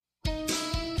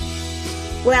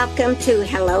Welcome to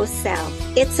Hello Self.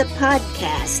 It's a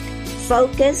podcast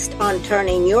focused on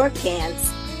turning your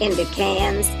can'ts into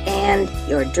cans and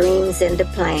your dreams into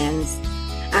plans.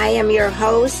 I am your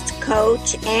host,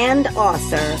 coach, and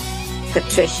author,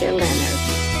 Patricia Leonard.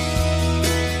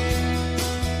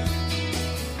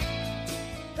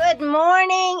 Good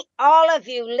morning, all of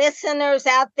you listeners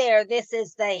out there. This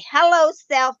is the Hello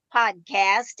Self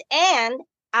podcast, and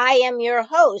I am your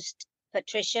host,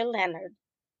 Patricia Leonard.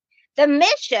 The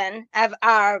mission of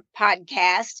our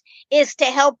podcast is to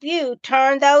help you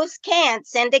turn those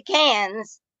can'ts into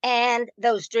cans and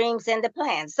those dreams into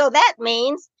plans. So that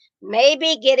means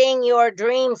maybe getting your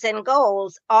dreams and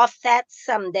goals off that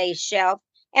someday shelf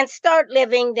and start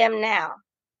living them now.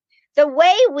 The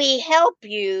way we help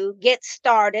you get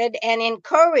started and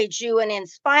encourage you and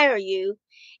inspire you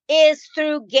is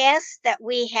through guests that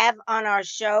we have on our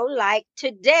show, like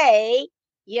today,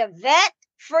 Yvette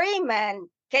Freeman.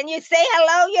 Can you say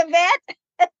hello,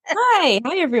 Yvette? Hi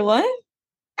everyone.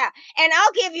 And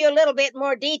I'll give you a little bit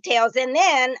more details and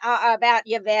then about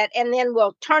Yvette, and then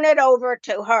we'll turn it over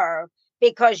to her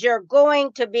because you're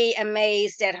going to be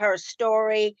amazed at her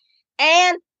story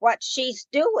and what she's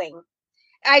doing.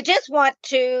 I just want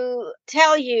to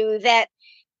tell you that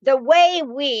the way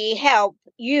we help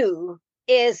you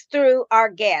is through our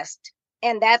guest.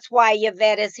 And that's why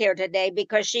Yvette is here today,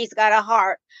 because she's got a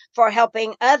heart for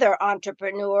helping other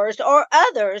entrepreneurs or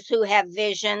others who have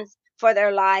visions for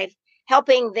their life,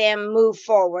 helping them move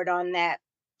forward on that.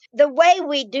 The way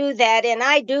we do that, and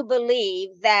I do believe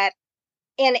that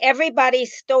in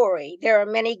everybody's story, there are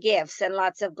many gifts and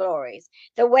lots of glories.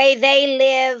 The way they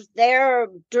live their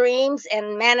dreams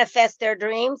and manifest their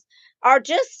dreams are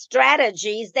just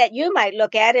strategies that you might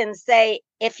look at and say,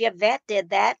 if Yvette did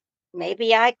that,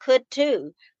 maybe I could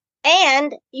too.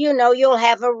 And, you'll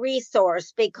have a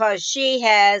resource because she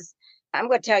has, I'm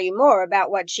going to tell you more about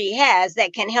what she has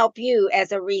that can help you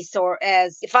as a resource,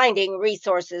 as finding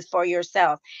resources for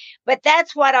yourself. But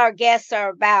that's what our guests are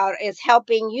about, is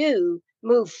helping you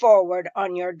move forward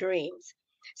on your dreams.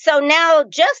 So now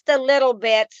just a little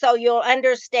bit so you'll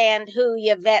understand who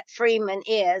Yvette Freeman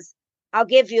is. I'll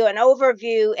give you an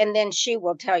overview and then she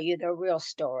will tell you the real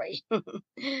story.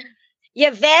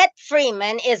 Yvette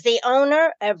Freeman is the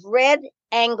owner of Red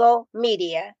Angle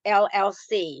Media,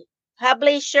 LLC,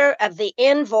 publisher of the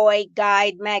ENVOY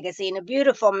Guide magazine, a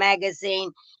beautiful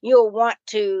magazine. You'll want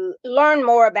to learn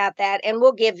more about that, and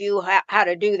we'll give you how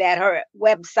to do that, her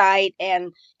website,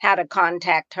 and how to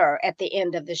contact her at the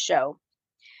end of the show.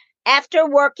 After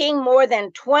working more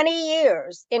than 20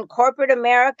 years in corporate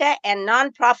America and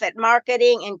nonprofit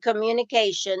marketing and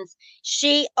communications,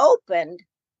 she opened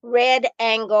Red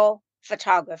Angle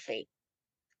Photography,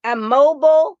 a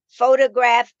mobile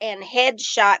photograph and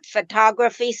headshot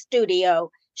photography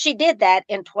studio. She did that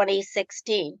in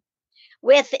 2016.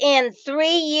 Within 3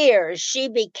 years, she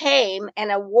became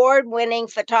an award-winning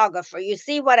photographer. You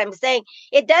see what I'm saying?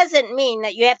 It doesn't mean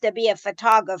that you have to be a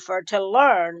photographer to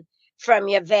learn from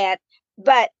Yvette,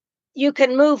 but you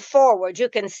can move forward. You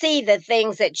can see the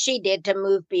things that she did to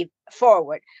move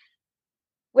forward.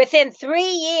 Within 3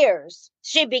 years,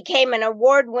 she became an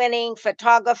award-winning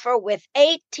photographer with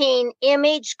 18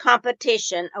 image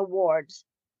competition awards.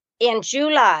 In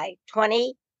July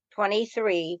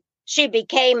 2023, she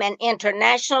became an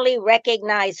internationally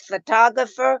recognized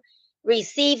photographer,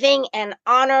 receiving an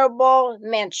honorable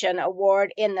mention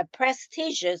award in the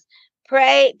prestigious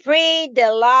Prix de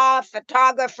la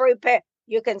Photographie.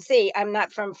 You can see I'm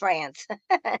not from France.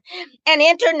 An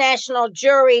international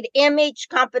juried image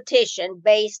competition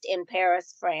based in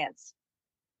Paris, France.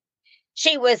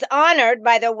 She was honored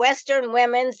by the Western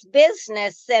Women's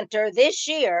Business Center this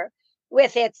year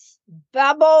with its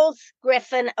Bubbles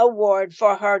Griffin Award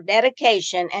for her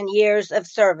dedication and years of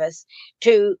service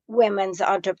to women's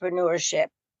entrepreneurship.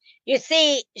 You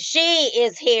see, she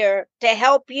is here to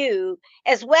help you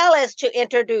as well as to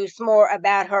introduce more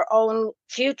about her own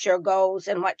future goals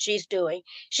and what she's doing.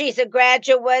 She's a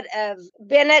graduate of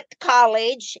Bennett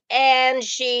College, and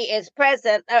she is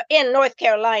present in North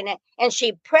Carolina, and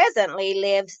she presently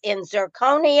lives in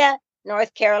Zirconia,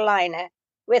 North Carolina,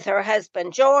 with her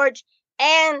husband, George,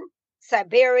 and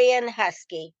Siberian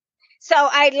Husky. So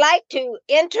I'd like to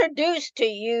introduce to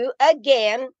you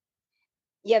again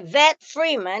Yvette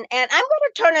Freeman, and I'm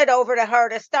going to turn it over to her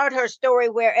to start her story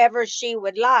wherever she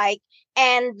would like,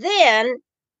 and then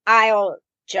I'll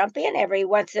jump in every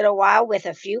once in a while with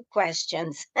a few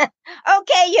questions. Okay,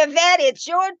 Yvette, it's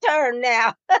your turn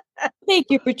now. Thank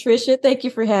you, Patricia. Thank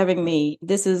you for having me.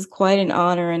 This is quite an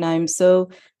honor, and I'm so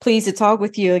pleased to talk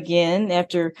with you again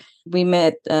after we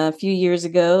met a few years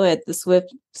ago at the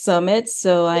SWIFT Summit,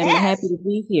 so I'm happy to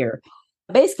be here.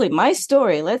 basically my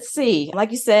story. Let's see.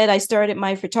 Like you said, I started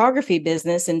my photography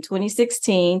business in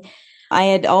 2016. I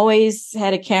had always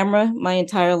had a camera my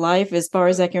entire life, as far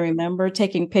as I can remember,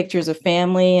 taking pictures of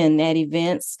family and at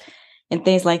events and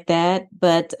things like that.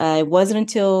 But it wasn't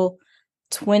until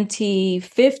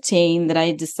 2015 that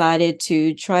I decided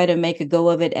to try to make a go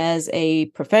of it as a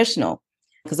professional,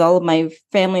 because all of my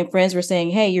family and friends were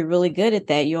saying, hey, you're really good at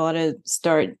that. You ought to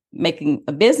start making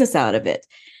a business out of it.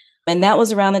 And that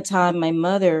was around the time my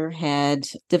mother had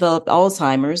developed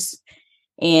Alzheimer's.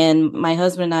 And my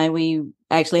husband and I, we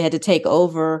actually had to take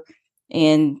over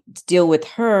and deal with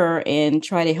her and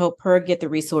try to help her get the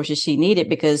resources she needed,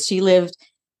 because she lived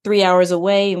 3 hours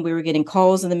away and we were getting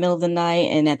calls in the middle of the night.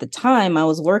 And at the time I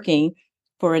was working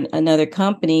for another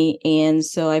company. And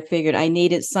so I figured I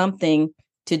needed something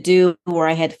to do where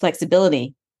I had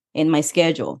flexibility in my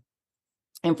schedule.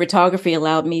 And photography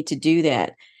allowed me to do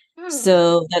that.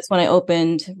 So that's when I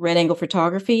opened Red Angle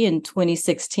Photography in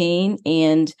 2016.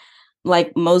 And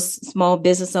like most small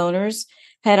business owners,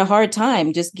 had a hard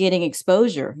time just getting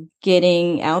exposure,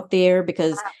 getting out there,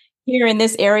 because here in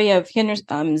this area of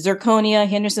Zirconia,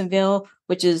 Hendersonville,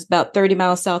 which is about 30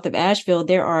 miles south of Asheville,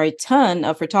 there are a ton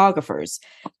of photographers,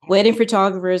 wedding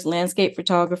photographers, landscape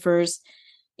photographers.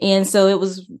 And so it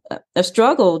was a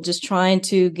struggle just trying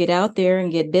to get out there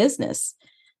and get business.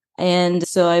 And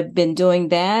so I've been doing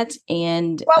that.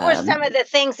 And what were some of the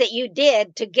things that you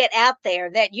did to get out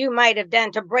there that you might have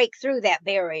done to break through that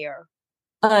barrier?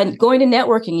 Going to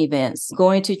networking events,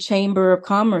 going to Chamber of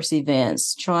Commerce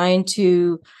events, trying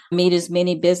to meet as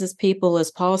many business people as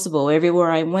possible.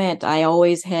 Everywhere I went, I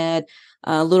always had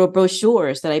little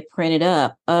brochures that I printed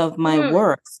up of my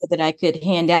work so that I could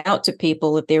hand out to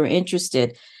people if they were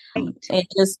interested. And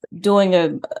just doing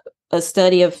a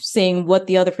study of seeing what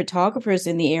the other photographers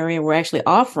in the area were actually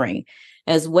offering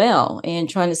as well, and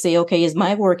trying to say, okay, is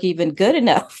my work even good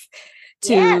enough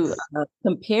to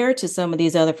compare to some of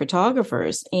these other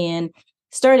photographers? And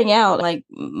starting out, like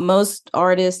most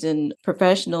artists and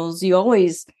professionals, you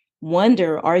always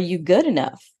wonder, are you good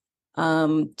enough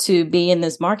to be in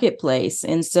this marketplace?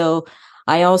 And so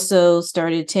I also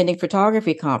started attending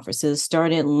photography conferences,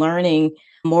 started learning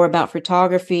more about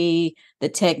photography, the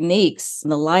techniques,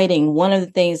 the lighting. One of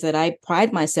the things that I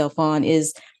pride myself on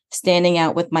is standing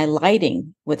out with my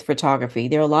lighting with photography.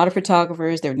 There are a lot of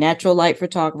photographers, they're natural light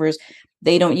photographers.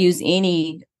 They don't use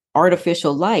any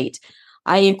artificial light.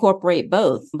 I incorporate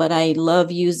both, but I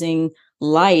love using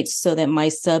lights so that my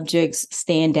subjects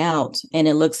stand out and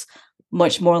it looks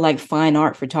much more like fine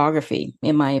art photography,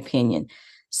 in my opinion.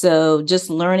 So just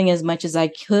learning as much as I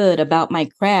could about my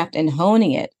craft and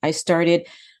honing it. I started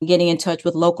getting in touch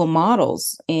with local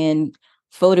models and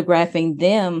photographing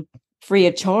them free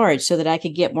of charge so that I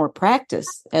could get more practice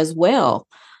as well.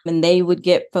 And they would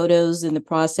get photos in the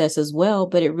process as well.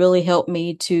 But it really helped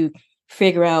me to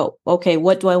figure out, okay,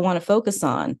 what do I want to focus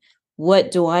on?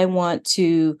 What do I want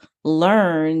to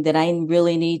learn that I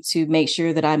really need to make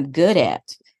sure that I'm good at?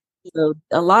 So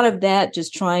a lot of that,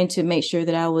 just trying to make sure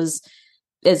that I was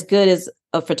as good as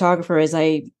a photographer as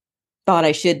I thought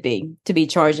I should be to be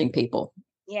charging people.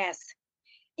 Yes.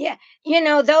 Yeah. You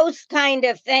know, those kind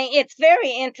of things. It's very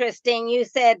interesting. You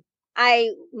said I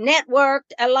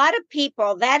networked a lot of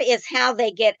people. That is how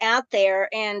they get out there.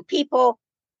 And people,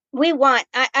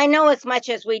 I know as much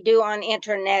as we do on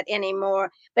internet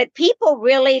anymore, but people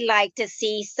really like to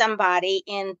see somebody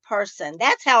in person.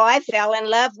 That's how I fell in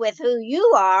love with who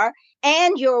you are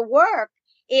and your work.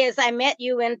 Is I met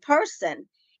you in person,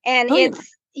 and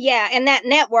and that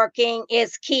networking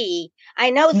is key. I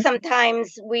know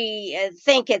sometimes we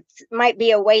think it might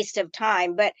be a waste of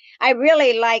time, but I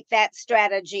really like that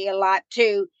strategy a lot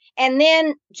too. And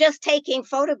then just taking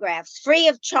photographs free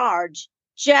of charge,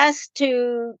 just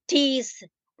to tease.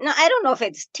 No, I don't know if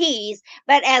it's tease,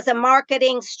 but as a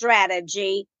marketing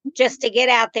strategy, just to get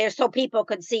out there so people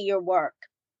could see your work.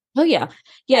 Oh, yeah.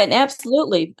 Yeah, and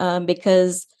absolutely.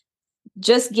 Because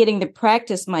just getting to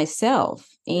practice myself,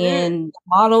 and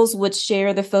models would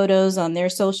share the photos on their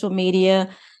social media,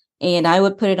 and I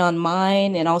would put it on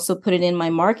mine and also put it in my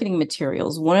marketing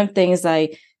materials. One of the things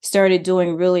I started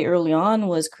doing really early on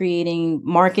was creating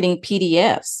marketing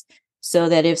PDFs, so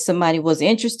that if somebody was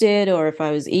interested or if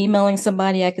I was emailing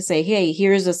somebody, I could say, hey,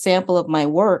 here's a sample of my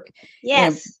work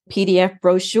in a PDF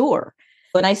brochure.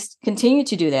 But I continue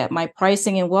to do that. My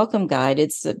pricing and welcome guide,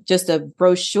 it's just a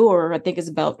brochure. I think it's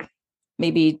about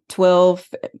maybe 12,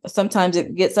 sometimes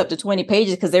it gets up to 20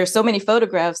 pages, because there's so many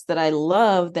photographs that I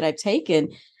love that I've taken.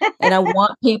 And I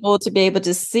want people to be able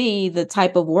to see the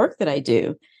type of work that I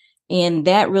do. And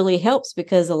that really helps,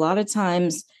 because a lot of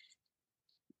times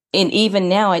And even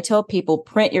now, I tell people,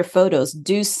 print your photos,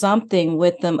 do something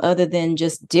with them other than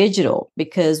just digital,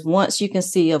 because once you can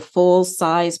see a full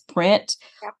size print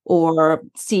or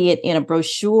see it in a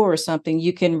brochure or something,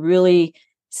 you can really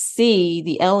see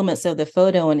the elements of the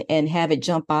photo and have it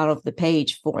jump out of the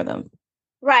page for them.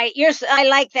 Right. I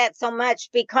like that so much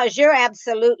because you're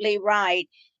absolutely right.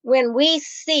 When we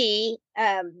see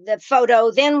the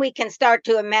photo, then we can start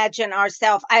to imagine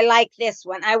ourselves. I like this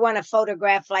one. I want a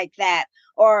photograph like that,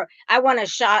 or I want a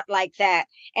shot like that.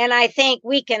 And I think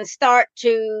we can start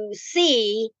to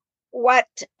see what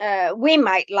we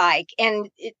might like. And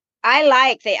I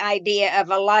like the idea of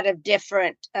a lot of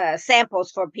different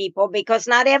samples for people because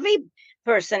not every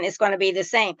person is going to be the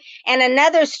same. And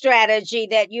another strategy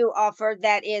that you offered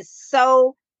that is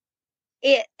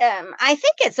I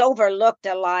think it's overlooked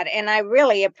a lot, and I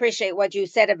really appreciate what you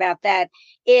said about that,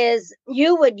 is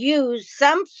you would use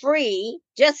some free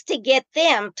just to get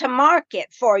them to market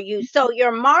for you. So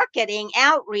your marketing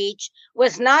outreach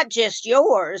was not just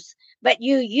yours, but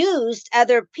you used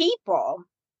other people.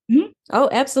 Mm-hmm. Oh,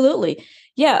 absolutely.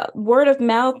 Yeah. Word of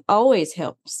mouth always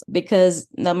helps because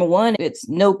number one, it's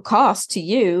no cost to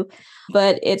you,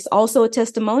 but it's also a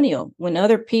testimonial. When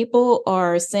other people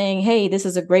are saying, hey, this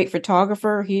is a great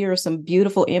photographer, here are some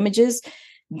beautiful images,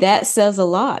 that says a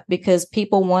lot because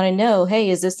people want to know, hey,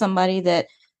 is this somebody that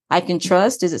I can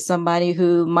trust? Is it somebody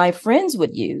who my friends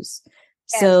would use?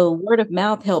 Yes. So word of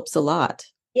mouth helps a lot.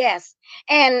 Yes.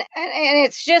 And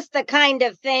it's just the kind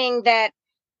of thing that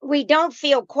we don't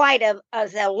feel quite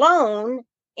as alone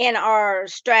in our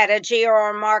strategy or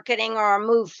our marketing or our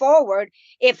move forward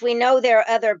if we know there are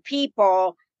other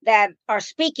people that are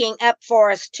speaking up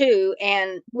for us too,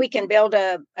 and we can build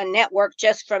a network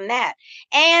just from that.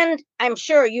 And I'm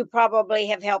sure you probably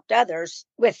have helped others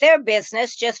with their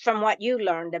business just from what you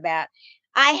learned about.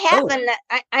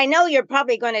 I know you're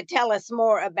probably going to tell us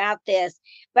more about this,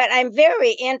 but I'm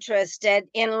very interested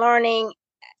in learning,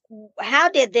 how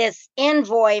did this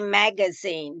Envoy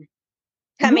magazine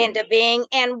come into being,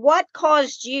 and what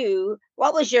was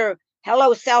your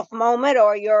hello self moment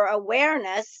or your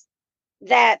awareness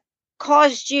that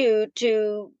caused you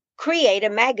to create a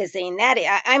magazine?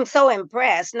 I'm so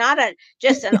impressed. Not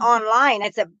just an online,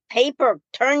 it's a paper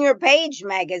turn your page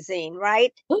magazine,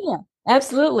 right? Oh, yeah,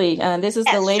 absolutely. This is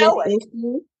the latest Show us.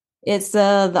 issue. It's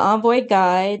the Envoy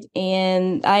Guide,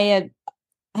 and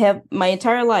have my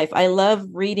entire life. I love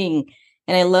reading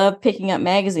and I love picking up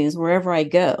magazines wherever I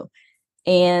go.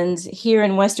 And here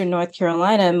in Western North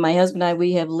Carolina, my husband and I,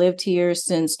 we have lived here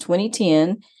since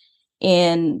 2010.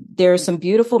 And there are some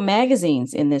beautiful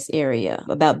magazines in this area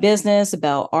about business,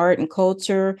 about art and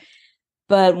culture.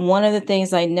 But one of the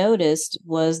things I noticed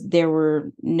was there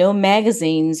were no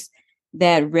magazines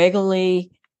that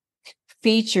regularly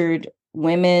featured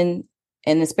women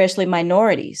and especially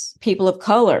minorities, people of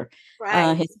color,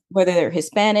 Right. whether they're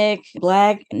Hispanic,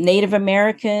 Black, Native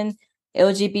American,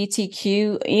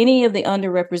 LGBTQ, any of the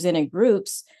underrepresented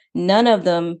groups. None of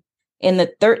them in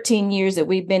the 13 years that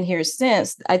we've been here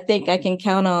since, I think I can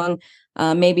count on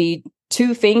maybe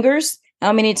two fingers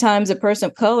how many times a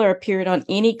person of color appeared on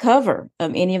any cover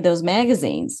of any of those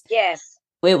magazines. Yes.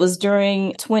 It was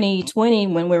during 2020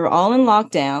 when we were all in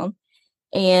lockdown,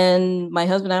 and my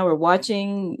husband and I were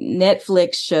watching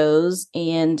Netflix shows,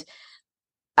 and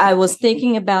I was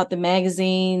thinking about the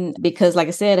magazine because, like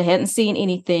I said, I hadn't seen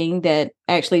anything that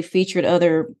actually featured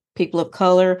other people of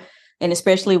color and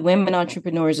especially women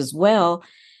entrepreneurs as well.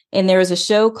 And there was a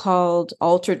show called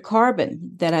Altered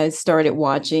Carbon that I started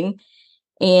watching.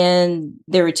 And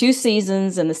there were 2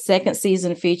 seasons, and the second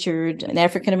season featured an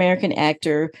African-American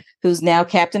actor who's now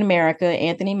Captain America,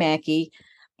 Anthony Mackie,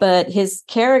 but his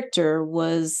character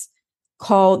was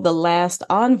called the Last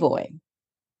Envoy.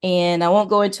 And I won't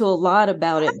go into a lot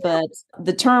about it, but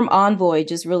the term envoy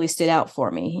just really stood out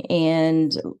for me,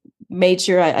 and made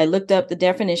sure I looked up the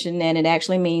definition, and it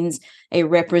actually means a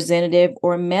representative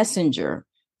or messenger.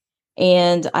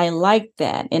 And I liked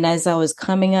that. And as I was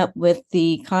coming up with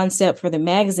the concept for the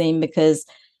magazine, because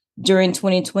during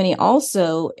 2020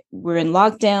 also, we're in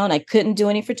lockdown. I couldn't do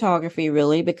any photography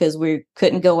really because we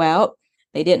couldn't go out.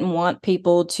 They didn't want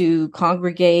people to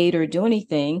congregate or do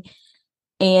anything.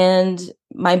 And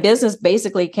my business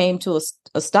basically came to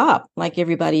a stop like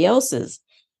everybody else's.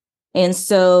 And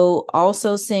so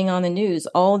also seeing on the news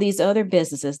all these other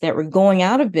businesses that were going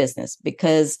out of business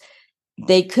because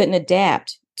they couldn't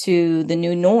adapt to the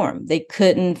new norm. They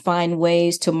couldn't find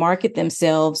ways to market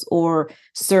themselves or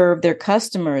serve their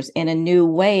customers in a new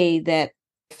way that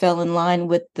fell in line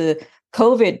with the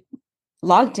COVID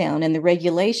lockdown and the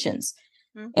regulations.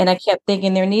 Mm-hmm. And I kept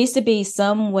thinking there needs to be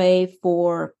some way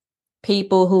for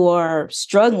people who are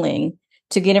struggling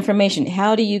to get information.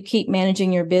 How do you keep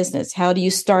managing your business? How do you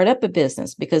start up a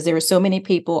business? Because there are so many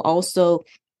people also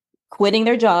quitting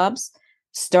their jobs,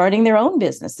 starting their own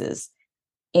businesses.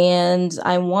 And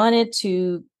I wanted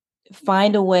to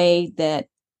find a way that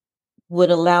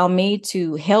would allow me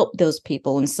to help those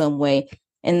people in some way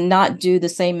and not do the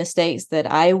same mistakes that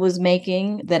I was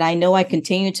making, that I know I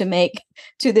continue to make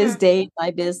to this day in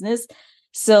my business.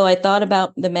 So I thought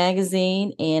about the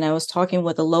magazine, and I was talking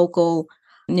with a local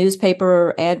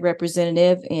newspaper ad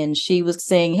representative, and she was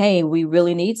saying, hey, we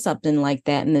really need something like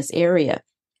that in this area.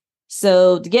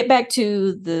 So to get back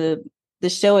to the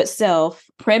show itself,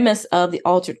 premise of the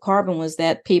Altered Carbon was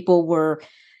that people were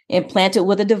implanted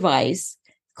with a device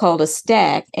called a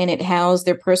stack, and it housed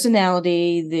their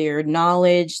personality, their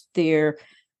knowledge, their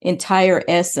entire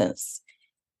essence.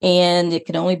 And it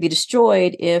could only be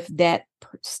destroyed if that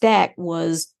stack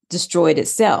was destroyed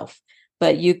itself.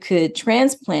 But you could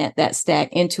transplant that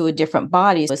stack into a different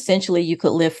body. So essentially, you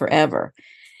could live forever.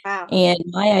 Wow. And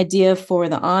my idea for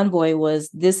the Envoy was,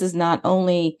 this is not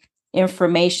only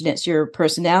information, it's your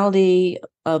personality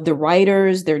of the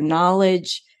writers, their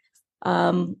knowledge.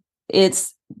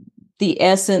 It's the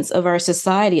essence of our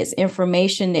society. It's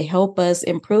information to help us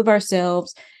improve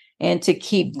ourselves and to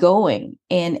keep going.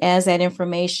 And as that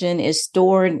information is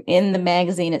stored in the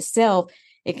magazine itself,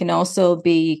 it can also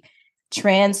be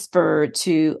transferred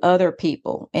to other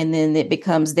people. And then it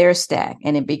becomes their stack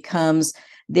and it becomes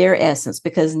their essence,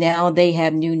 because now they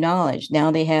have new knowledge.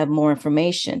 Now they have more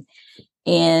information.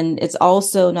 And it's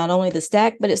also not only the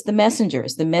stack, but it's the messenger.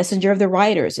 It's the messenger of the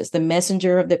writers. It's the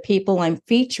messenger of the people I'm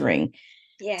featuring.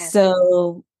 Yes.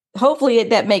 So hopefully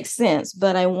that makes sense.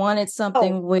 But I wanted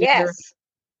something where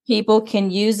people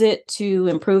can use it to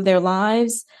improve their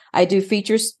lives. I do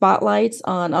feature spotlights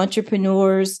on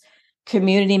entrepreneurs,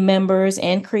 community members,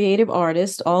 and creative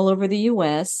artists all over the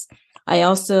U.S. I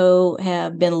also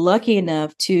have been lucky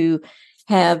enough to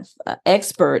have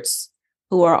experts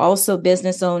who are also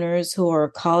business owners, who are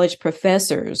college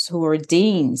professors, who are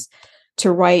deans,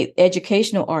 to write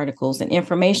educational articles and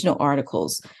informational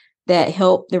articles that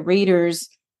help the readers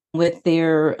with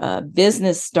their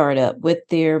business startup, with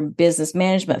their business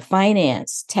management,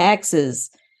 finance, taxes,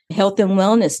 health and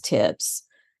wellness tips.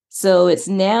 So it's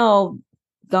now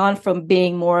gone from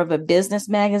being more of a business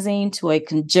magazine to a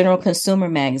general consumer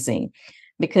magazine,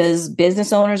 because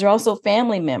business owners are also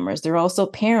family members. They're also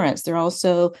parents. They're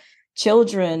also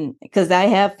children, because I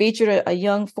have featured a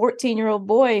young 14-year-old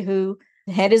boy who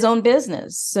had his own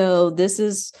business. So this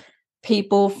is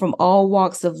people from all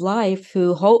walks of life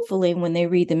who hopefully when they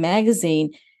read the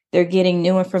magazine, they're getting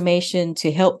new information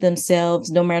to help themselves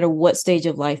no matter what stage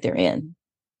of life they're in.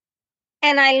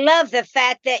 And I love the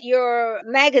fact that your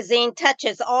magazine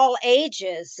touches all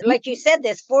ages. Like you said,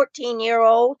 this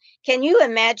 14-year-old, can you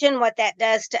imagine what that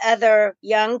does to other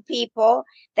young people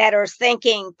that are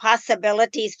thinking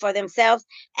possibilities for themselves?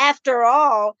 After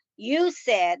all, you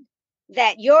said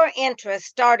that your interest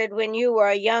started when you were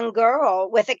a young girl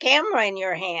with a camera in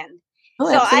your hand.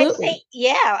 Oh, So absolutely.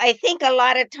 I think a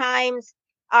lot of times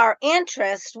our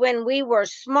interest when we were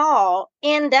small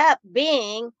end up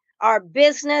being our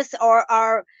business or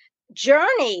our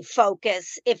journey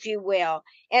focus, if you will.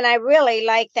 And I really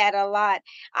like that a lot.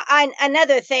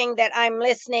 Another thing that I'm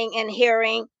listening and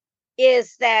hearing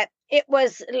is that it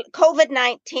was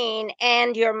COVID-19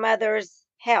 and your mother's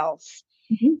health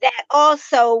that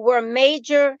also were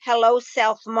major hello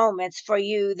self moments for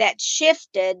you that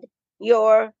shifted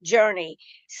your journey.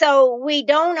 So we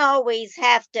don't always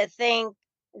have to think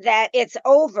that it's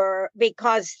over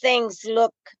because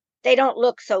they don't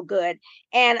look so good.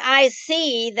 And I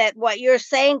see that what you're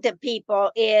saying to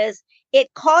people is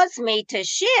it caused me to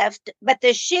shift, but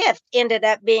the shift ended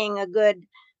up being a good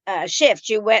shift.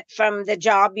 You went from the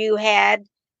job you had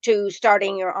to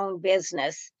starting your own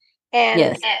business.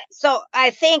 And so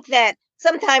I think that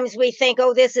sometimes we think,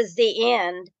 oh, this is the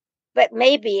end, but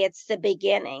maybe it's the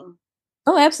beginning.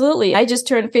 Oh, absolutely. I just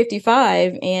turned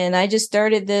 55 and I just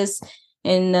started this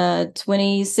in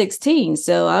 2016.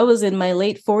 So I was in my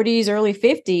late 40s, early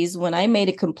 50s when I made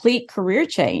a complete career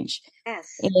change.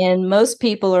 Yes. And most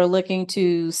people are looking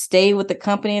to stay with the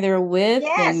company they're with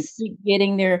and keep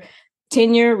getting their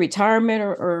tenure, retirement,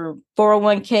 or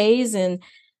 401ks. And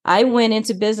I went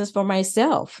into business for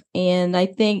myself. And I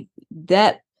think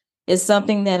that is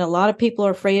something that a lot of people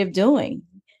are afraid of doing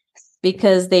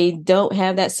because they don't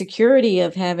have that security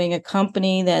of having a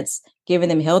company that's giving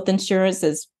them health insurance,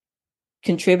 that's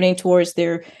contributing towards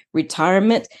their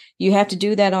retirement. You have to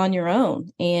do that on your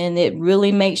own. And it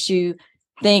really makes you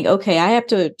think, okay, I have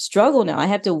to struggle now. I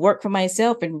have to work for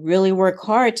myself and really work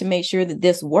hard to make sure that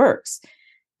this works.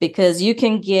 because you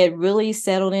can get really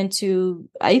settled into,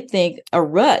 I think, a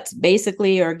rut,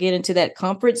 basically, or get into that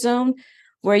comfort zone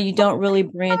where you don't really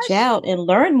branch out and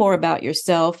learn more about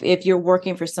yourself if you're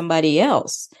working for somebody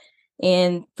else.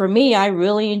 And for me, I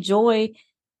really enjoy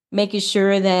making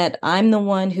sure that I'm the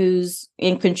one who's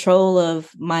in control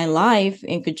of my life,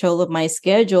 in control of my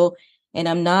schedule, and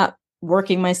I'm not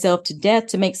working myself to death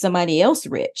to make somebody else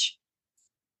rich.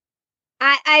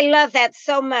 I love that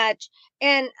so much.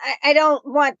 And I don't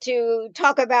want to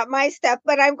talk about my stuff,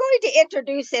 but I'm going to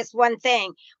introduce this one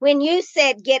thing. When you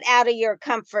said get out of your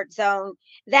comfort zone,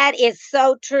 that is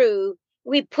so true.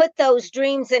 We put those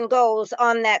dreams and goals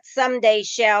on that someday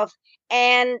shelf.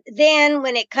 And then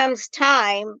when it comes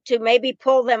time to maybe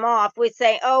pull them off, we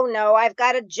say, oh no, I've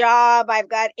got a job, I've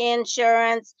got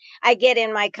insurance. I get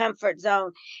in my comfort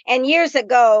zone. And years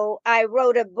ago, I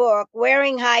wrote a book,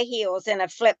 Wearing High Heels in a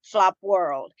Flip-Flop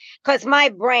World, because my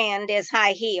brand is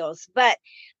high heels. But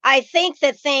I think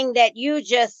the thing that you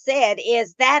just said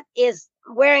is that is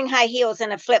wearing high heels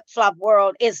in a flip-flop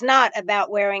world is not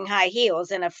about wearing high heels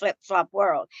in a flip-flop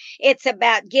world. It's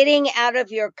about getting out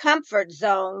of your comfort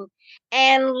zone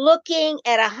and looking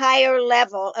at a higher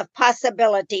level of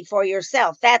possibility for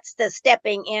yourself. That's the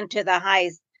stepping into the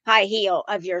high heel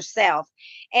of yourself.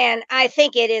 And I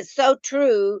think it is so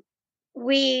true.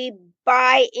 We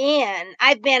buy in.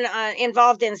 I've been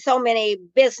involved in so many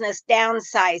business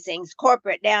downsizings,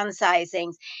 corporate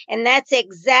downsizings, and that's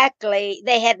exactly,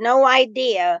 they had no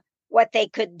idea what they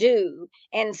could do.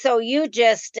 And so you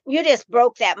just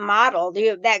broke that model,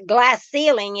 that glass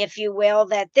ceiling, if you will,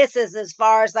 that this is as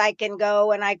far as I can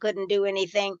go and I couldn't do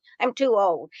anything. I'm too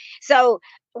old. So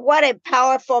what a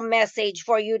powerful message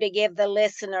for you to give the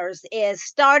listeners is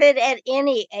started at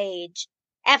any age.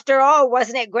 After all,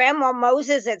 wasn't it Grandma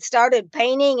Moses that started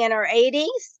painting in her 80s?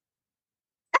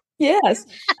 Yes.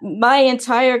 My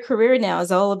entire career now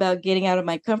is all about getting out of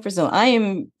my comfort zone. I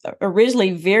am originally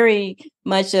very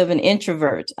much of an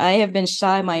introvert. I have been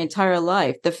shy my entire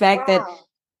life. The fact that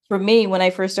for me, when I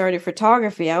first started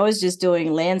photography, I was just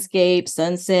doing landscapes,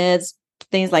 sunsets,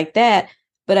 things like that.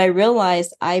 But I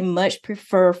realized I much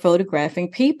prefer photographing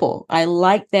people. I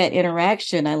like that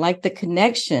interaction. I like the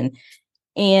connection.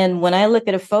 And when I look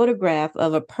at a photograph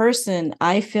of a person,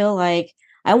 I feel like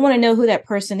I want to know who that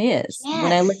person is. Yes.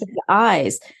 When I look at the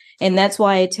eyes. And that's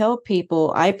why I tell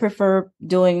people I prefer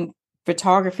doing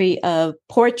photography of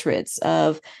portraits,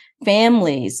 of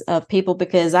families, of people,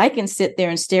 because I can sit there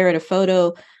and stare at a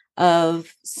photo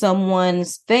of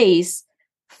someone's face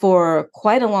for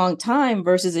quite a long time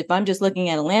versus if I'm just looking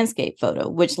at a landscape photo,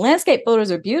 which landscape photos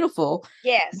are beautiful.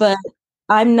 Yes. But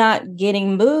I'm not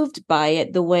getting moved by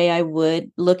it the way I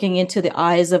would looking into the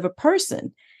eyes of a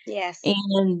person. Yes.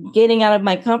 And getting out of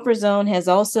my comfort zone has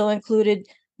also included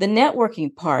the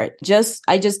networking part.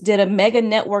 I just did a mega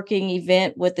networking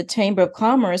event with the Chamber of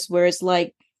Commerce where it's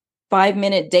like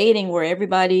 5-minute dating where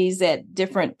everybody's at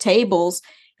different tables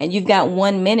and you've got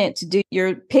 1 minute to do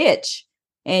your pitch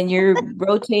and you're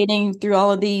rotating through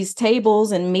all of these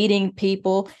tables and meeting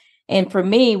people. And for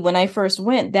me, when I first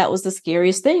went, that was the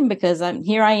scariest thing because I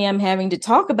am having to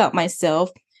talk about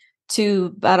myself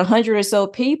to about 100 or so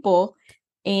people.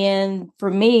 And for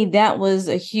me, that was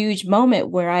a huge moment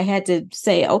where I had to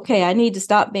say, okay, I need to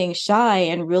stop being shy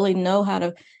and really know how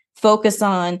to focus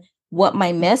on what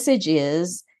my message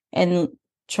is and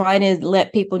try to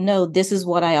let people know this is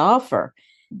what I offer.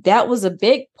 That was a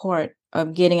big part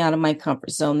of getting out of my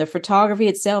comfort zone. The photography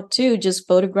itself, too, just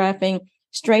photographing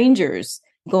strangers,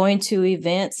 going to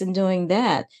events and doing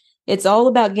that. It's all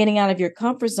about getting out of your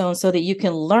comfort zone so that you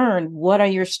can learn what are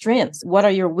your strengths, what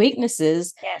are your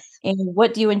weaknesses, yes, and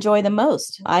what do you enjoy the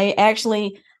most. I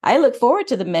look forward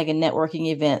to the mega networking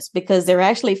events because they're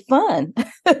actually fun.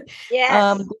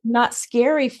 yes. Not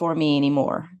scary for me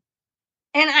anymore.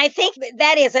 And I think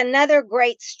that is another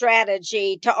great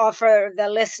strategy to offer the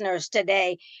listeners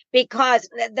today because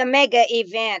the mega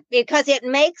event, because it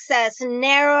makes us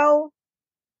narrow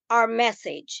our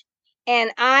message.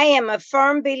 And I am a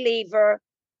firm believer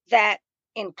that,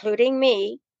 including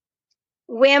me,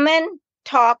 women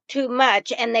talk too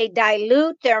much and they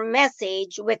dilute their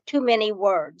message with too many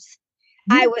words.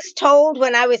 I was told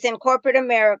when I was in corporate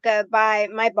America by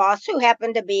my boss, who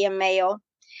happened to be a male,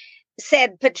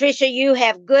 said, Patricia, you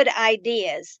have good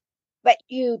ideas, but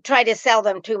you try to sell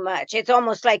them too much. It's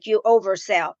almost like you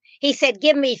oversell. He said,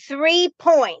 give me 3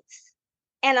 points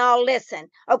and I'll listen.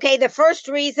 Okay, the first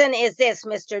reason is this,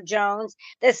 Mr. Jones.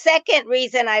 The second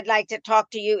reason I'd like to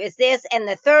talk to you is this. And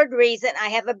the third reason, I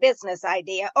have a business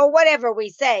idea or whatever we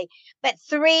say, but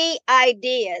 3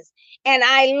 ideas. And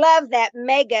I love that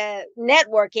mega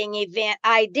networking event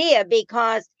idea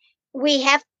because we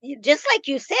have just like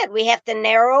you said, we have to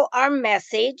narrow our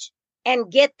message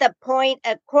and get the point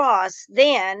across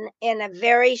then in a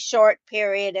very short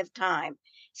period of time.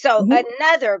 So Mhm.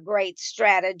 another great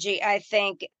strategy, I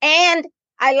think. And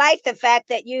I like the fact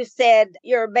that you said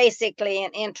you're basically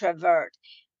an introvert,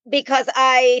 because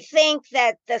I think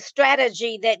that the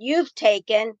strategy that you've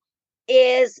taken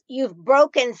is you've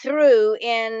broken through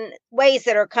in ways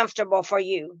that are comfortable for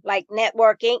you, like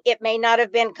networking. It may not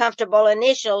have been comfortable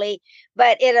initially,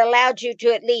 but it allowed you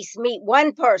to at least meet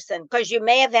one person, because you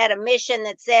may have had a mission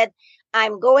that said,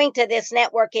 I'm going to this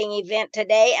networking event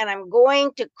today and I'm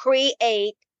going to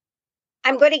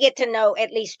get to know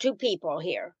at least two people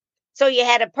here. So you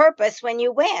had a purpose when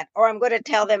you went, or I'm going to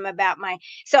tell them about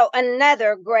so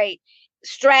another great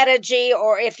strategy,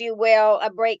 or if you will, a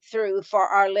breakthrough for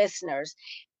our listeners.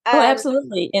 Oh, Um,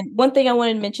 absolutely. And one thing I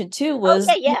wanted to mention too oh, was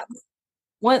yeah, yeah.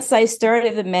 once I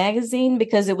started the magazine,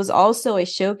 because it was also a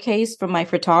showcase for my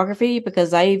photography,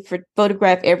 because I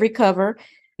photograph every cover.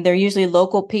 They're usually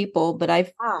local people, but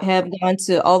I Ah, have gone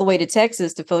to all the way to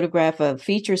Texas to photograph a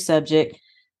feature subject.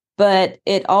 But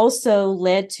it also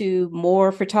led to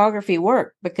more photography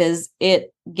work because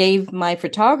it gave my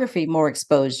photography more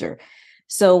exposure.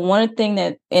 So one thing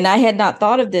that, and I had not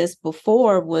thought of this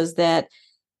before, was that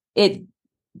it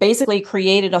basically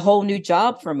created a whole new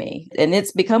job for me, and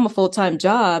it's become a full-time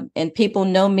job, and people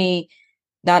know me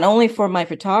not only for my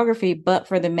photography but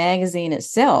for the magazine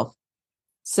itself.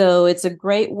 So it's a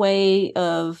great way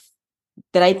of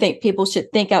that I think people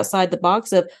should think outside the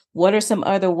box of what are some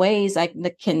other ways I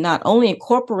can not only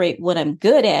incorporate what I'm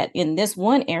good at in this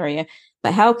one area,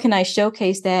 but how can I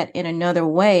showcase that in another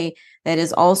way that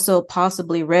is also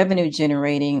possibly revenue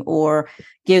generating or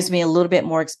gives me a little bit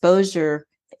more exposure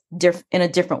in a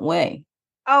different way.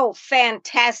 oh,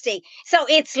 fantastic. So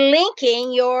it's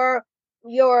linking your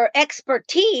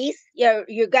expertise.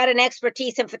 You got an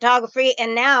expertise in photography,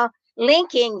 and now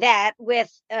linking that with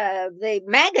the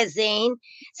magazine.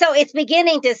 So it's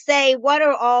beginning to say, what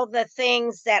are all the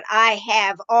things that I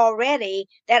have already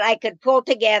that I could pull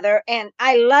together? And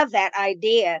I love that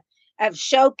idea of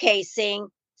showcasing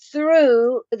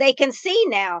through. They can see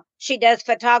now she does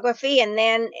photography, and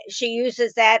then she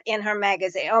uses that in her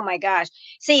magazine. Oh my gosh.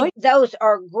 Oh, See, those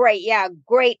are great. Yeah,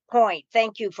 great point.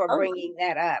 Thank you for oh, bringing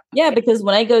that up. yeah, because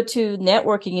when I go to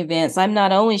networking events, I'm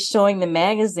not only showing the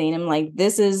magazine, I'm like,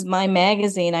 this is my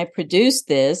magazine, I produced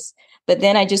this, but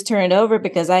then I just turn it over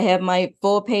because I have my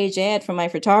full page ad for my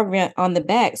photography on the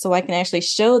back. So I can actually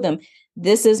show them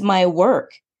this is my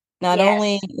work, not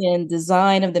only Yes. in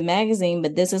design of the magazine,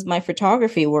 but this is my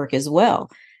photography work as well.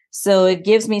 So it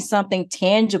gives me something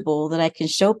tangible that I can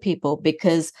show people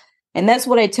because and that's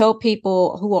what I tell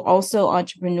people who are also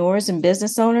entrepreneurs and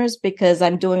business owners, because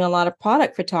I'm doing a lot of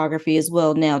product photography as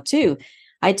well now, too.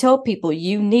 I tell people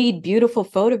you need beautiful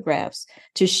photographs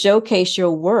to showcase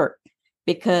your work,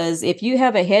 because if you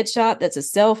have a headshot that's a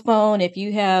cell phone, if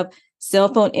you have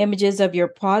cell phone images of your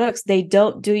products, they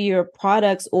don't do your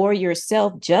products or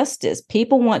yourself justice.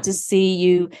 People want to see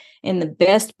you in the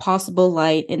best possible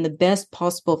light, in the best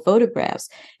possible photographs,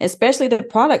 especially the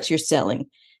products you're selling,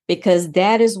 because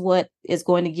that is what is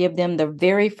going to give them the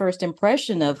very first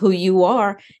impression of who you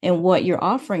are and what you're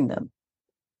offering them.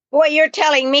 Boy, you're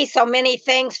telling me so many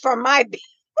things for my.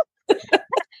 I'm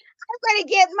going to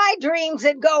get my dreams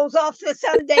and goals off the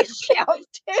Sunday shelf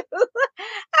too.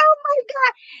 Oh my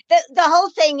God. The whole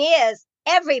thing is,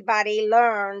 everybody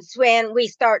learns when we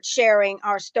start sharing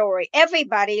our story.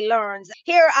 Everybody learns.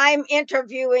 Here I'm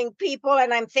interviewing people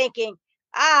and I'm thinking,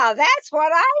 that's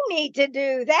what I need to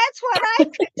do. That's what I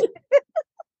could.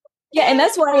 Yeah, and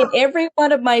that's why in every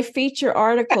one of my feature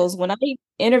articles, when I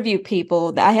interview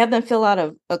people, I have them fill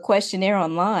out a questionnaire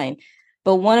online.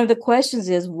 But one of the questions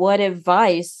is, what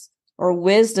advice or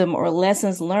wisdom or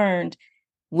lessons learned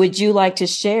would you like to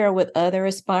share with other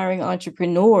aspiring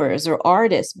entrepreneurs or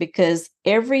artists? Because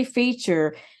every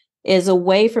feature is a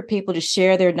way for people to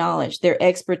share their knowledge, their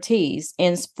expertise,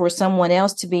 and for someone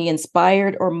else to be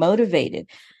inspired or motivated.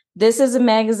 This is a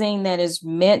magazine that is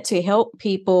meant to help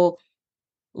people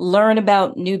learn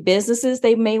about new businesses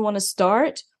they may want to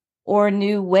start or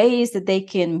new ways that they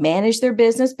can manage their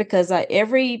business. Because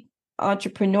every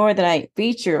entrepreneur that I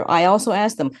feature, I also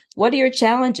ask them, what are your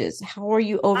challenges? How are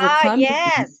you overcoming them?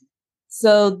 Yes.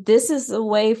 So this is a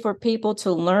way for people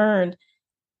to learn,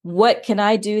 what can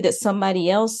I do that somebody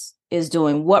else is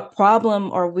doing? What problem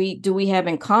do we have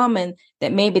in common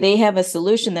that maybe they have a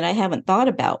solution that I haven't thought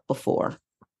about before?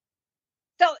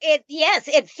 So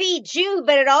it feeds you,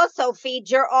 but it also feeds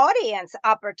your audience Mhm.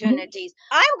 opportunities.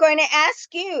 I'm going to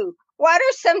ask you, what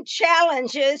are some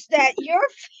challenges that you're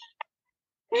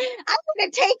I'm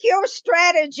going to take your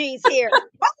strategies here.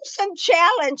 What are some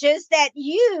challenges that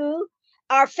you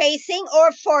are facing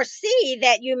or foresee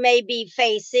that you may be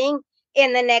facing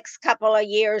in the next couple of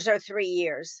years or 3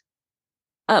 years?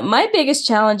 My biggest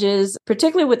challenges,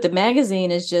 particularly with the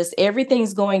magazine, is just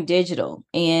everything's going digital,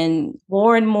 and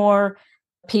more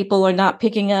people are not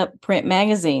picking up print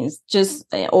magazines, just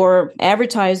or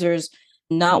advertisers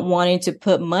not wanting to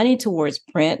put money towards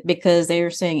print because they are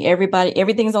saying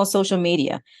everything's on social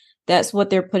media. That's what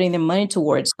they're putting their money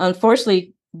towards.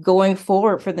 Unfortunately, going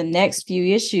forward for the next few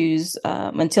issues,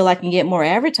 until I can get more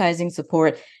advertising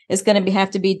support, it's going to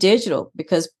have to be digital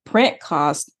because print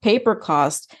costs, paper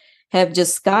costs have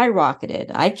just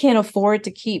skyrocketed. I can't afford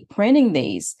to keep printing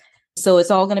these. So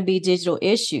it's all going to be digital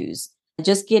issues.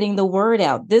 Just getting the word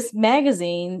out. This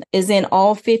magazine is in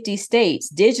all 50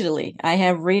 states digitally. I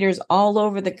have readers all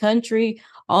over the country,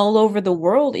 all over the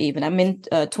world, even. I'm in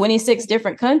 26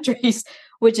 different countries,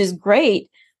 which is great.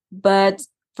 But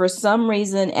for some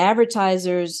reason,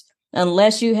 advertisers,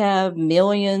 unless you have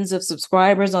millions of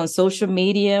subscribers on social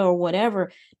media or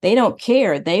whatever, they don't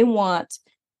care. They want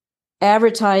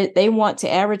to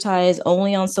advertise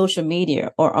only on social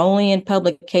media or only in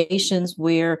publications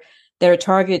where they're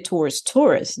targeted towards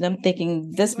tourists. And I'm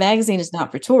thinking this magazine is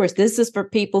not for tourists. This is for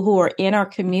people who are in our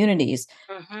communities,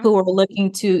 who are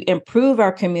looking to improve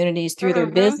our communities through their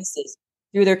businesses,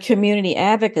 through their community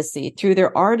advocacy, through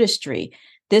their artistry.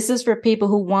 This is for people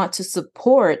who want to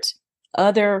support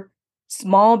other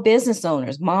small business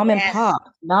owners, mom and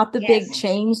pop, not the big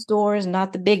chain stores,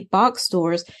 not the big box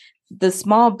stores. The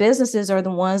small businesses are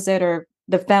the ones that are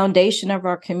the foundation of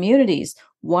our communities.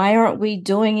 Why aren't we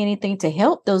doing anything to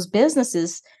help those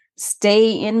businesses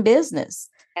stay in business?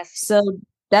 So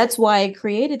that's why I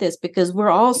created this, because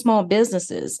we're all small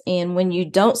businesses. And when you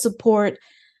don't support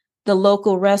the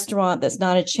local restaurant that's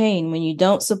not a chain, when you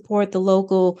don't support the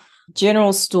local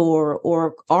general store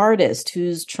or artist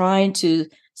who's trying to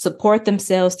support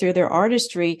themselves through their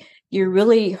artistry, you're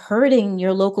really hurting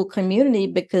your local community,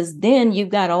 because then you've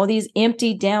got all these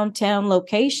empty downtown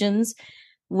locations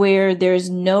where there's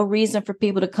no reason for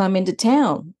people to come into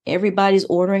town. Everybody's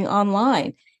ordering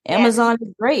online. Amazon is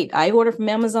great. I order from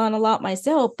Amazon a lot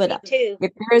myself, but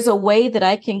if there's a way that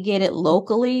I can get it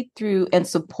locally through and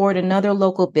support another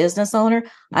local business owner,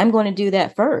 I'm going to do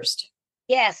that first.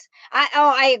 Yes,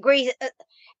 I agree.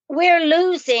 We're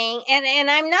losing, and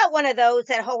I'm not one of those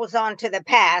that holds on to the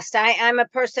past. I'm a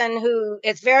person who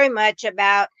is very much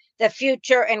about the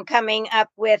future and coming up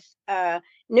with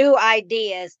new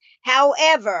ideas.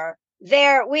 However,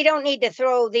 we don't need to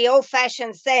throw the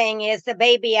old-fashioned saying is the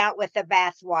baby out with the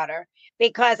bathwater,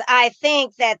 because I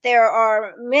think that there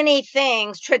are many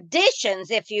things,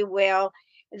 traditions, if you will,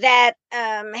 that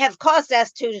have caused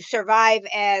us to survive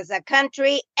as a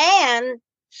country and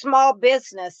small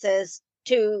businesses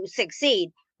to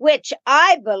succeed, which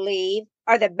I believe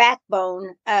are the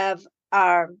backbone of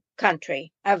our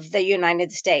country, of the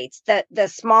United States. The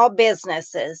small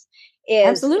businesses is,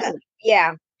 absolutely,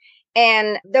 yeah.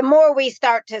 And the more we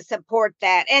start to support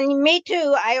that, and me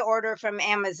too, I order from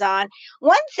Amazon.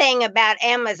 One thing about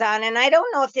Amazon, and I don't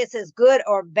know if this is good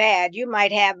or bad, you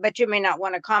might have, but you may not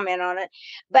want to comment on it,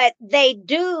 but they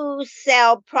do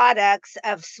sell products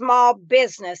of small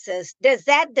businesses. Does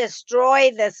that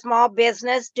destroy the small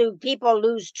business? Do people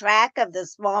lose track of the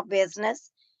small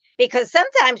business? Because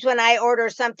sometimes when I order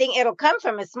something, it'll come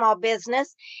from a small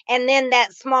business, and then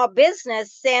that small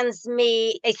business sends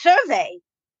me a survey.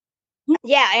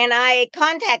 Yeah, and I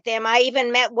contact them. I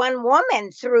even met one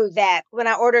woman through that when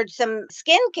I ordered some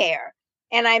skincare,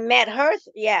 and I met her.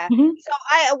 Yeah.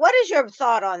 So what is your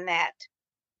thought on that?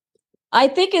 I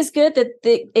think it's good that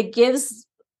it gives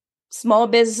small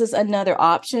businesses another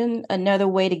option, another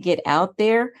way to get out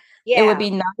there. It would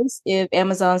be nice if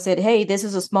Amazon said, hey, this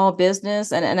is a small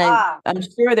business. And I'm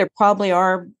sure there probably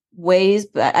are ways,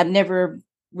 but I've never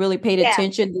really paid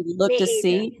attention to look to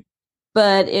see.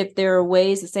 But if there are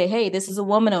ways to say, hey, this is a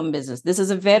woman-owned business, this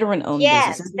is a veteran-owned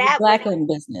business, this is a Black-owned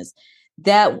business,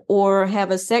 or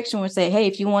have a section where say, hey,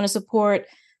 if you want to support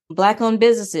Black-owned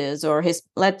businesses or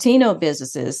Latino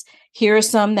businesses, here are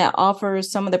some that offer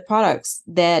some of the products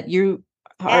that you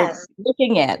are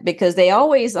looking at, because they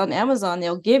always on Amazon,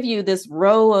 they'll give you this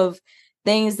row of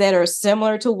things that are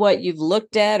similar to what you've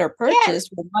looked at or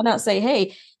purchased. Well, why not say,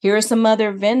 hey, here are some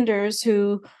other vendors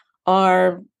who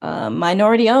are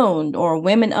minority owned or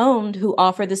women owned who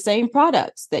offer the same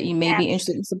products that you may be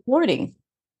interested in supporting.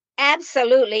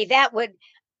 Absolutely. That would,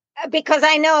 because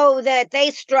I know that they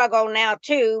struggle now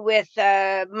too with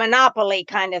monopoly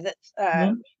kind of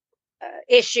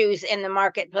issues in the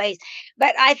marketplace.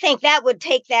 But I think that would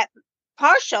take that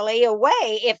partially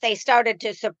away if they started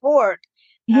to support,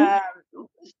 Mhm. um,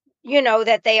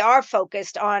 that they are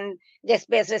focused on this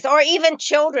business, or even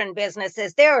children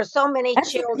businesses. There are so many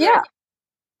children Yeah.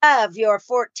 of your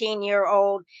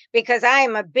 14-year-old, because I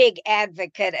am a big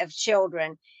advocate of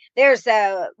children. There's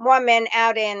a woman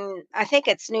out in, I think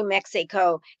it's New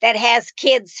Mexico, that has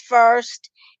Kids First.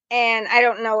 And I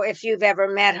don't know if you've ever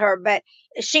met her, but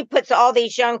she puts all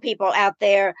these young people out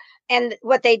there. And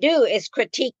what they do is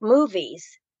critique movies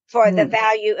for the Mm.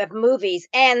 value of movies.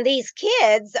 And these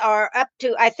kids are up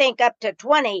to, I think, up to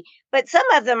 20, but some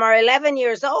of them are 11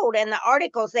 years old. And the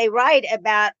articles they write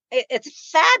about,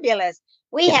 it's fabulous.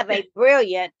 We Yeah. have a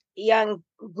brilliant young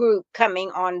group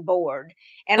coming on board.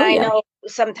 And Oh, I yeah. know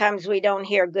sometimes we don't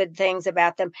hear good things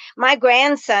about them. My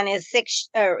grandson is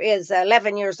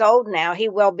 11 years old now. He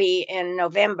will be in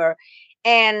November.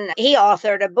 And he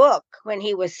authored a book when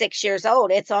he was 6 years old.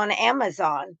 It's on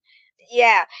Amazon.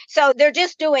 Yeah. So they're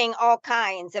just doing all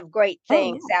kinds of great Oh,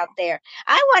 things yeah. out there.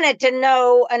 I wanted to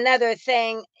know another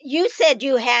thing. You said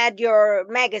you had your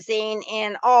magazine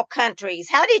in all countries.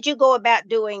 How did you go about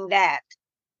doing that?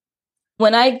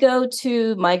 When I go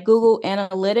to my Google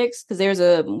Analytics,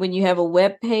 because when you have a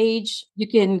web page, you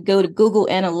can go to Google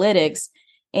Analytics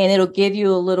and it'll give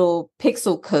you a little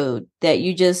pixel code that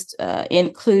you just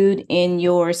include in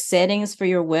your settings for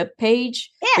your web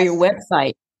page, for your Yes.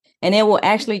 website. And it will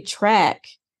actually track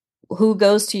who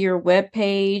goes to your web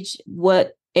page,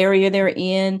 what area they're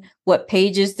in, what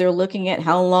pages they're looking at,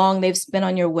 how long they've spent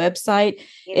on your website.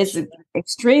 It's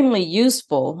extremely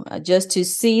useful just to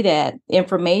see that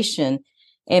information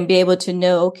and be able to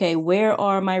know, okay, where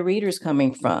are my readers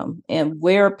coming from and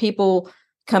where are people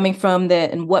coming from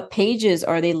that and what pages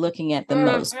are they looking at the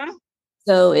most? Mhm.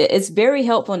 So it's very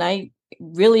helpful. And I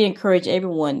really encourage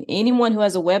anyone who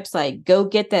has a website, go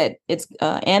get that. It's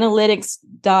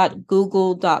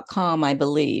analytics.google.com, I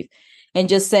believe, and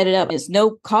just set it up. It's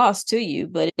no cost to you,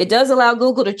 but it does allow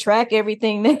Google to track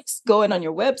everything that's going on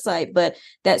your website. But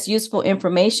that's useful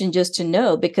information just to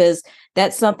know, because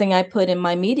that's something I put in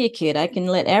my media kit. I can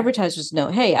let advertisers know,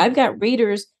 hey, I've got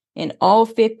readers in all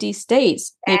 50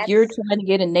 states. If you're That's trying to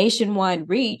get a nationwide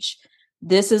reach,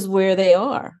 this is where they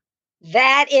are.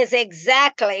 that is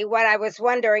exactly what I was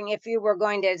wondering if you were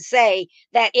going to say,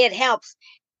 that it helps.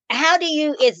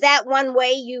 Is that one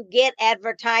way you get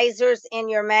advertisers in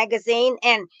your magazine?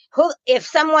 And who, if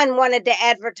someone wanted to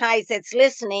advertise that's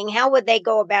listening, how would they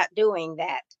go about doing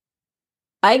that?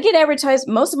 I get advertised.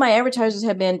 Most of my advertisers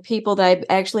have been people that I've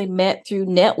actually met through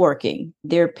networking.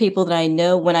 They're people that I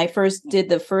know. When I first did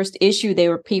the first issue, they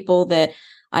were people that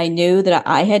I knew that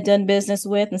I had done business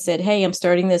with and said, hey, I'm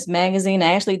starting this magazine.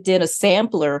 I actually did a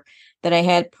sampler that I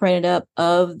had printed up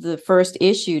of the first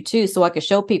issue too, so I could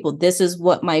show people this is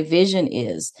what my vision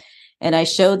is. And I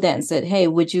showed that and said, hey,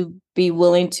 would you be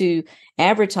willing to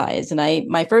advertise? And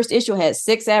my first issue had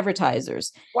 6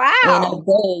 advertisers. And Wow. of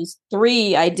those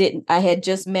 3, I had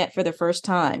just met for the first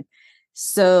time.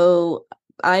 So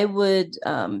I would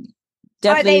Are they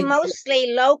definitely,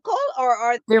 mostly local, or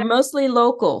are they're mostly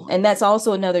local. And that's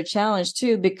also another challenge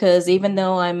too, because even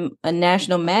though I'm a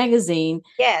national magazine,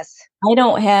 yes. I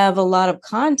don't have a lot of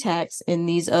contacts in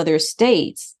these other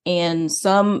states. And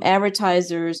some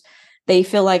advertisers, they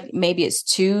feel like maybe it's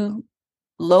too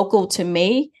local to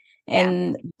me.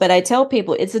 Yeah. But I tell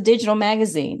people it's a digital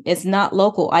magazine. It's not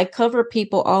local. I cover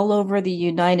people all over the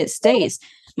United States.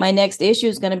 My next issue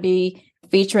is going to be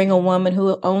featuring a woman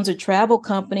who owns a travel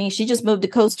company. She just moved to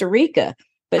Costa Rica,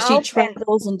 but she Open.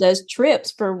 travels and does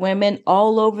trips for women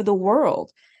all over the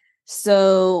world.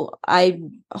 So I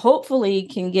hopefully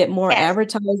can get more Yes.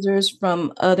 advertisers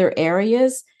from other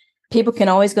areas. People can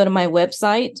always go to my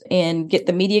website and get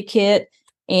the media kit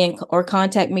and or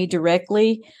contact me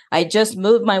directly. I just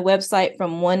moved my website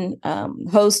from one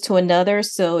host to another,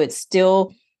 so it's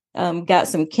still got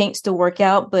some kinks to work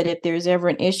out. But if there's ever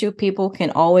an issue, people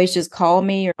can always just call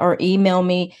me or email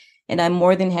me, and I'm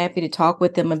more than happy to talk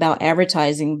with them about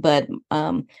advertising. But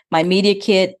my media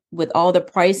kit with all the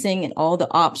pricing and all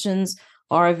the options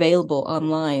are available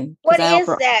online because What I is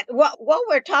offer that? What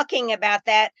we're talking about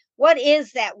that? What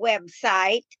is that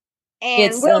website?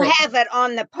 And it's we'll have it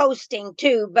on the posting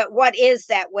too. But what is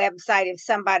that website if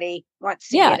somebody wants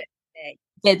to yeah, get it today?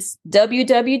 it's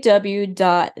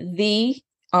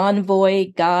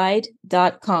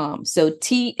www.theenvoyguide.com. So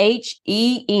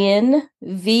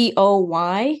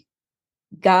THENVOY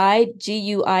guide,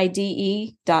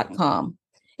 GUIDE.com.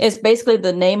 It's basically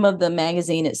the name of the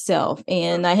magazine itself.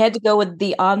 And I had to go with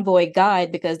the Envoy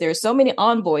Guide because there are so many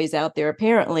envoys out there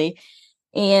apparently.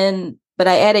 But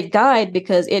I added guide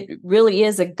because it really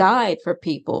is a guide for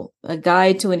people, a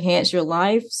guide to enhance your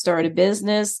life, start a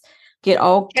business, get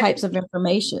all types of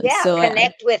information. Yeah, So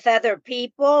connect with other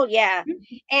people. Yeah.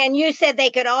 And you said they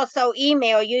could also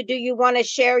email you. Do you want to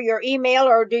share your email,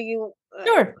 or do you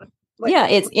sure. what? Yeah,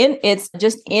 it's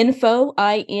just info,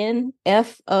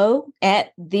 INFO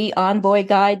at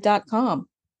theonboyguide.com.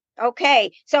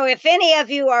 Okay. So if any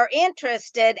of you are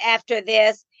interested after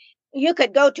this, you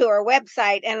could go to our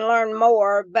website and learn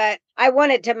more. But I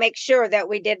wanted to make sure that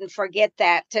we didn't forget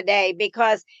that today,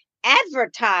 because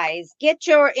advertise, get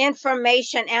your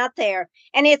information out there.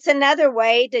 And it's another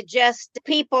way to just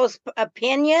people's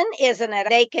opinion, isn't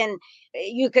it?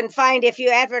 You can find, if you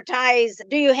advertise,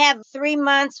 do you have 3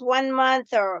 months, 1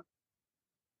 month, or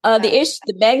The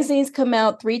magazines come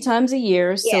out 3 times a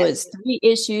year, so yes. it's 3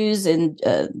 issues, and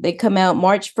they come out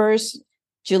March 1st,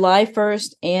 July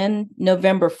 1st, and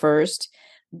November 1st.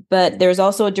 But there's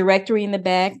also a directory in the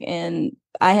back, and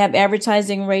I have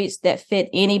advertising rates that fit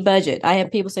any budget. I have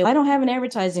people say, I don't have an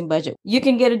advertising budget. You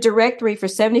can get a directory for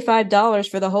 $75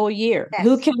 for the whole year. Yes.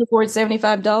 Who can afford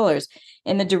 $75?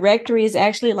 And the directory is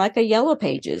actually like a Yellow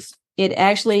Pages. It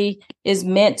actually is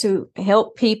meant to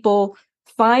help people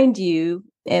find you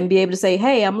and be able to say,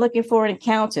 hey, I'm looking for an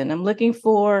accountant. I'm looking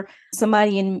for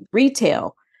somebody in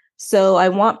retail. So I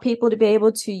want people to be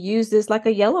able to use this like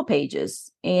a Yellow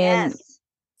Pages. And yes.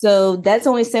 So that's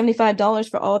only $75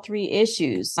 for all 3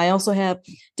 issues. I also have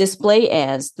display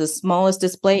ads. The smallest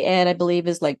display ad, I believe,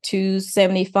 is like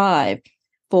 $2.75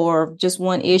 for just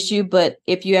 1 issue. But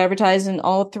if you advertise in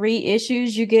all 3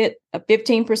 issues, you get a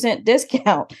 15%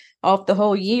 discount off the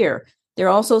whole year. There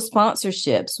are also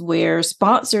sponsorships where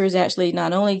sponsors actually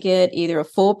not only get either a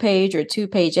full page or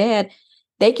 2-page ad,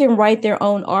 they can write their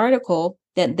own article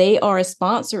that they are a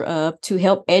sponsor of to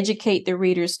help educate the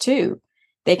readers too.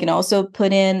 They can also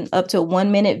put in up to a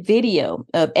 1-minute video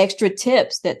of extra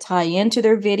tips that tie into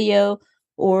their video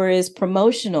or is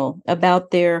promotional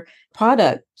about their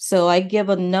product. So I give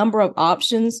a number of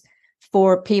options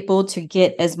for people to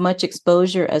get as much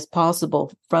exposure as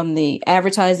possible from the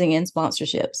advertising and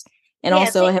sponsorships. And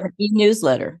also I have an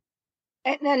e-newsletter.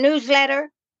 A newsletter?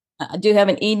 I do have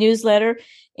an e-newsletter,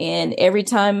 and every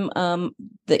time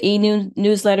the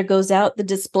e-newsletter goes out, the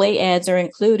display ads are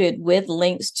included with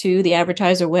links to the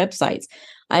advertiser websites.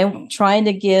 I'm trying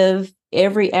to give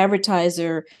every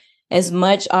advertiser as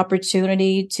much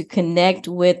opportunity to connect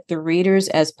with the readers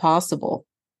as possible.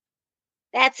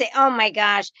 That's it. Oh my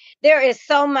gosh. There is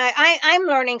so much. I'm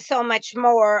learning so much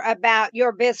more about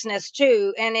your business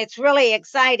too. And it's really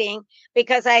exciting,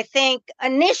 because I think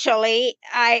initially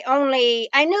I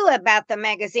knew about the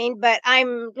magazine, but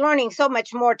I'm learning so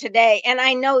much more today. And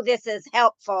I know this is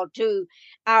helpful to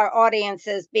our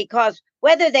audiences, because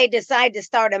whether they decide to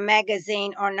start a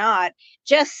magazine or not,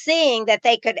 just seeing that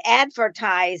they could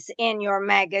advertise in your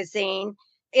magazine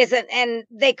and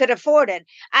they could afford it.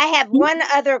 I have one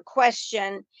other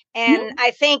question, and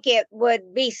I think it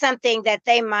would be something that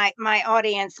my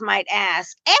audience might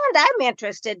ask, and I'm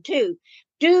interested too.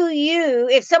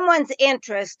 If someone's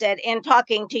interested in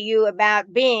talking to you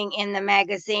about being in the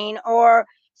magazine or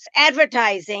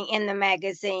advertising in the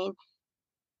magazine,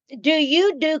 do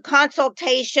you do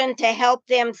consultation to help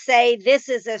them say, this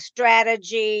is a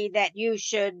strategy that you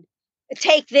should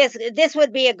take, this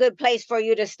would be a good place for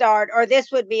you to start, or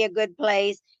this would be a good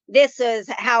place, this is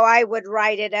how I would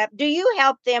write it up? Do you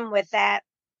help them with that?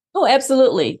 Oh,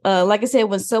 absolutely. Like I said,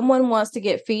 when someone wants to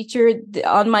get featured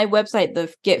on my website,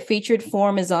 the get featured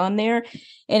form is on there,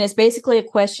 and it's basically a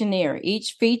questionnaire.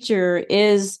 Each feature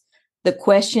is the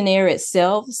questionnaire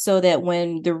itself, so that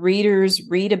when the readers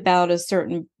read about a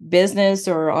certain business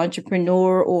or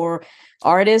entrepreneur or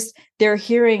artist, they're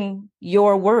hearing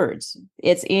your words.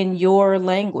 It's in your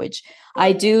language.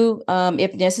 I do,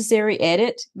 if necessary,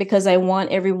 edit, because I want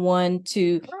everyone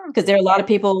to, because there are a lot of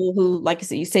people who, like I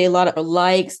said, you say a lot of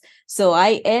likes. So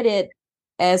I edit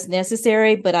as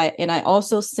necessary, but I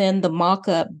also send the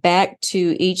mock-up back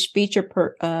to each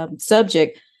feature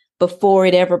subject before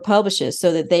it ever publishes,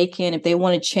 so that they can, if they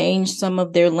want to change some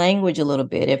of their language a little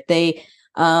bit, if they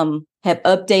have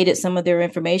updated some of their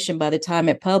information by the time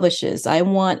it publishes. I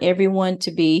want everyone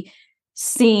to be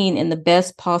seen in the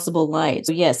best possible light.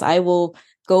 So yes, I will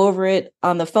go over it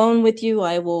on the phone with you.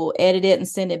 I will edit it and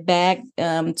send it back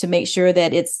to make sure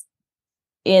that it's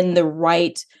in the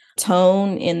right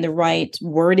tone, in the right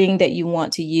wording that you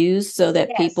want to use, so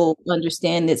that people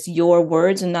understand it's your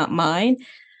words and not mine.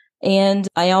 And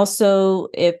I also,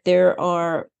 if there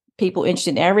are people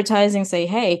interested in advertising, say,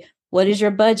 hey, what is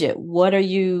your budget? What are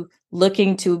you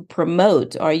looking to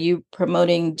promote? Are you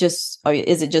promoting is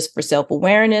it just for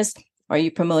self-awareness? Are you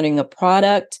promoting a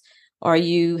product? Are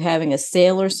you having a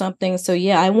sale or something? So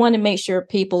yeah, I want to make sure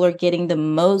people are getting the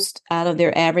most out of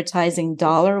their advertising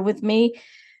dollar with me,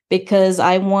 because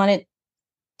I want it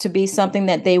to be something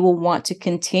that they will want to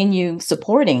continue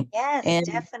supporting Yes, and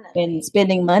definitely.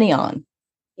 spending money on.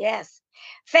 Yes.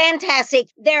 Fantastic.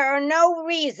 There are no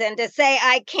reason to say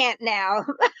I can't now.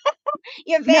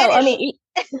 Yvette No, I is mean,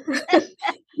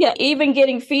 yeah, even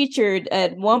getting featured.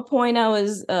 At one point, I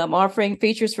was offering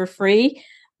features for free,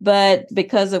 but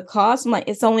because of cost,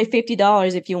 it's only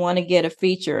 $50 if you want to get a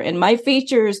feature. And my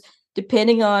features,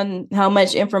 depending on how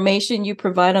much information you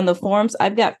provide on the forms,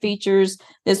 I've got features.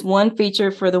 This one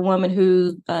feature for the woman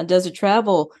who does a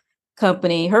travel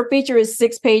company. Her feature is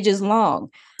 6 pages long.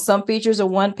 Some features are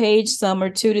 1 page, some are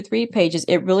 2 to 3 pages.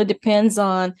 It really depends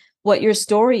on what your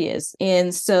story is.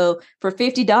 And so for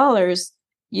 $50,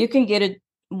 you can get a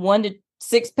 1 to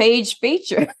 6 page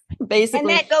feature, and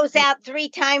basically. that goes out 3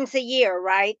 times a year,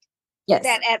 right? Yes.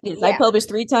 That at Yes. I yeah. publish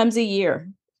 3 times a year.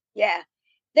 Yeah.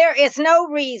 There is no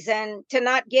reason to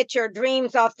not get your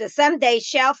dreams off the someday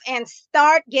shelf and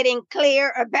start getting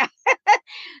clear about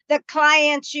the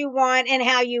clients you want and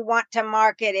how you want to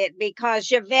market it,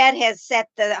 because Yvette has set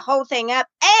the whole thing up,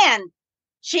 and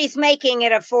she's making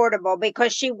it affordable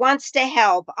because she wants to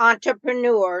help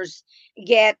entrepreneurs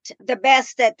get the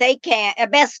best that they can, a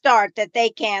best start that they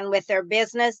can with their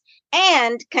business,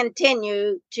 and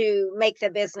continue to make the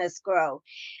business grow.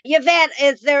 Yvette,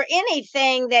 is there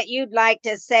anything that you'd like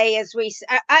to say as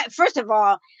first of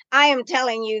all, I am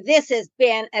telling you, this has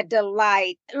been a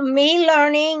delight. Me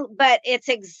learning, but it's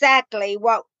exactly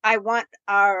what I want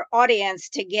our audience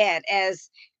to get, as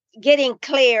getting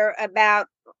clear about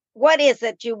what is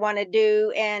it you want to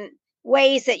do and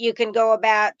ways that you can go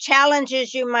about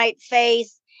challenges you might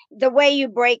face, the way you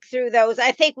break through those.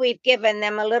 I think we've given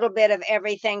them a little bit of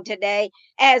everything today,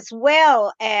 as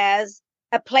well as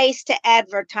a place to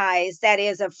advertise that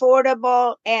is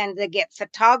affordable and to get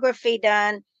photography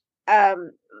done.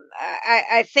 Um,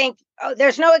 I think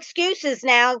there's no excuses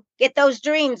now. Get those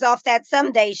dreams off that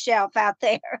someday shelf out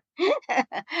there. Oh,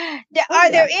 Are yeah.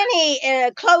 there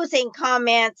any closing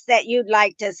comments that you'd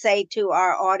like to say to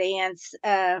our audience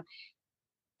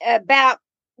about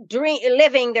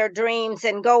living their dreams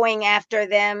and going after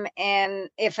them? And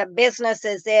if a business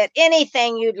is it,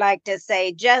 anything you'd like to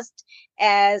say, just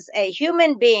as a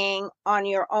human being on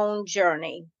your own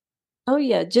journey? Oh,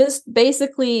 yeah. Just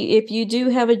basically, if you do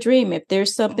have a dream, if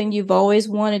there's something you've always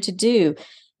wanted to do,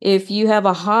 if you have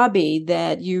a hobby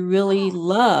that you really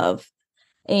love,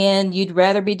 and you'd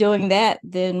rather be doing that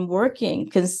than working,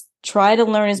 because try to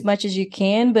learn as much as you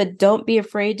can, but don't be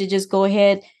afraid to just go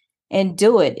ahead and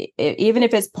do it, even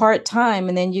if it's part-time,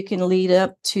 and then you can lead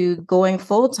up to going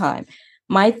full-time.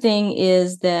 My thing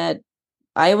is that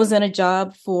I was in a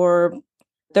job for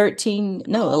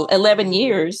 11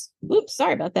 years. Oops,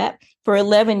 sorry about that. For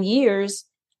 11 years,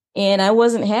 and I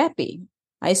wasn't happy.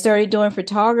 I started doing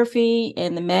photography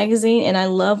and the magazine, and I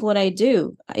love what I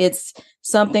do. It's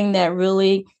something that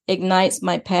really ignites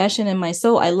my passion and my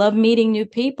soul. I love meeting new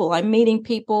people. I'm meeting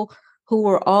people who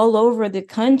are all over the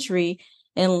country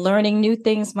and learning new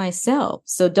things myself.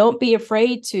 So don't be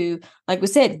afraid to, like we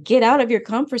said, get out of your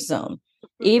comfort zone.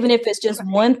 Even if it's just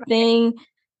one thing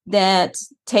that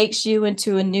takes you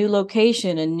into a new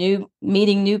location,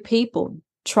 meeting new people,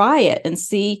 try it and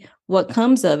see what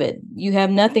comes of it. You have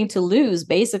nothing to lose,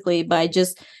 basically, by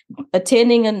just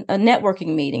attending a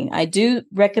networking meeting. I do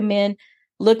recommend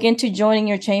look into joining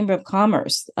your Chamber of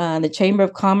Commerce. The Chamber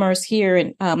of Commerce here,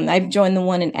 and I've joined the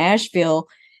one in Asheville,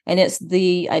 and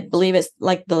I believe it's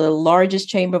like the largest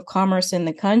Chamber of Commerce in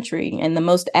the country and the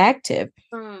most active.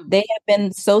 They have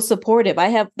been so supportive.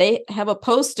 They have a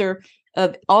poster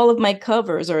of all of my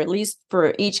covers, or at least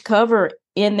for each cover,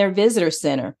 in their visitor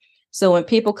center. So when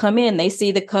people come in, they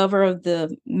see the cover of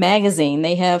the magazine.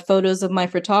 They have photos of my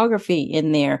photography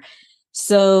in there.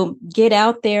 So get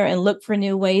out there and look for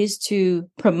new ways to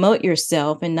promote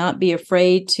yourself, and not be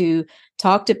afraid to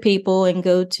talk to people and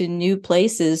go to new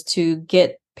places to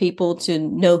get people to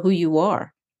know who you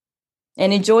are,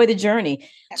 and enjoy the journey.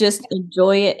 Just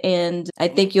enjoy it. And I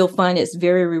think you'll find it's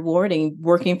very rewarding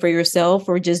working for yourself,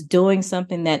 or just doing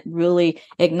something that really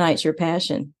ignites your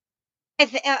passion.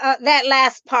 That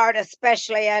last part,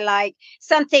 especially, I like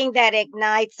something that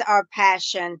ignites our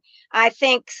passion. I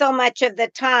think so much of the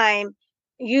time,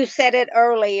 you said it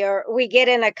earlier, we get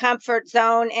in a comfort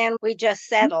zone and we just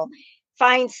settle.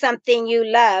 Find something you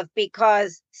love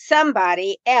because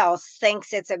somebody else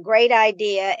thinks it's a great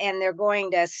idea and they're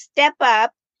going to step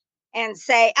up and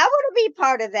say, I want to be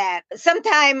part of that.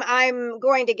 Sometime I'm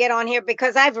going to get on here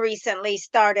because I've recently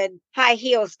started High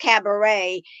Heels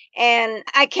Cabaret, and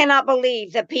I cannot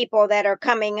believe the people that are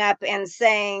coming up and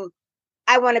saying,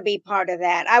 I want to be part of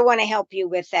that. I want to help you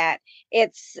with that.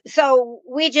 It's so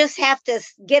we just have to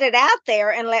get it out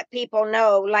there and let people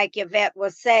know, like Yvette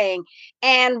was saying.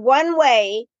 And one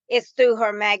way is through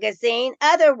her magazine.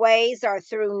 Other ways are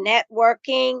through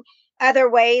networking. Other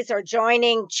ways are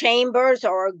joining chambers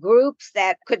or groups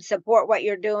that could support what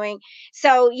you're doing.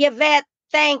 So, Yvette,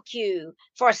 thank you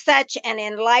for such an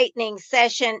enlightening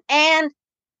session. And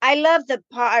I love the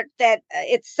part that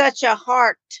it's such a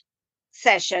heart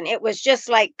session. It was just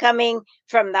like coming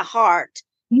from the heart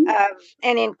of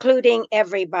and including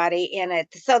everybody in it.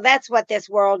 So that's what this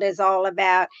world is all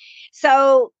about.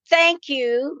 So thank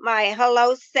you, my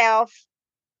Hello Self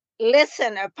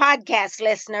podcast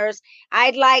listeners.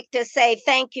 I'd like to say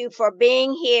thank you for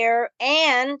being here,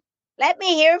 and let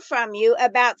me hear from you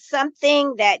about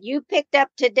something that you picked up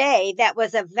today that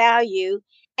was of value.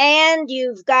 And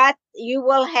you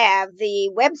will have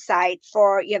the website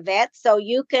for Yvette, so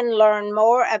you can learn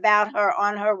more about her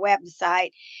on her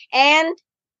website. And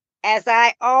as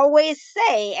I always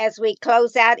say, as we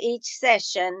close out each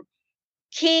session,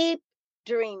 keep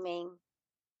dreaming.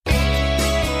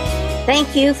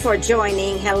 Thank you for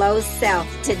joining Hello Self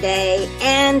today,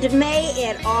 and may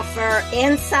it offer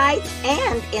insight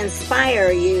and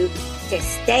inspire you to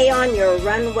stay on your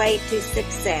runway to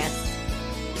success.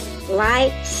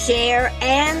 Like, share,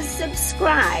 and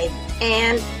subscribe.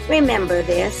 And remember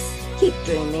this, keep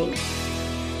dreaming.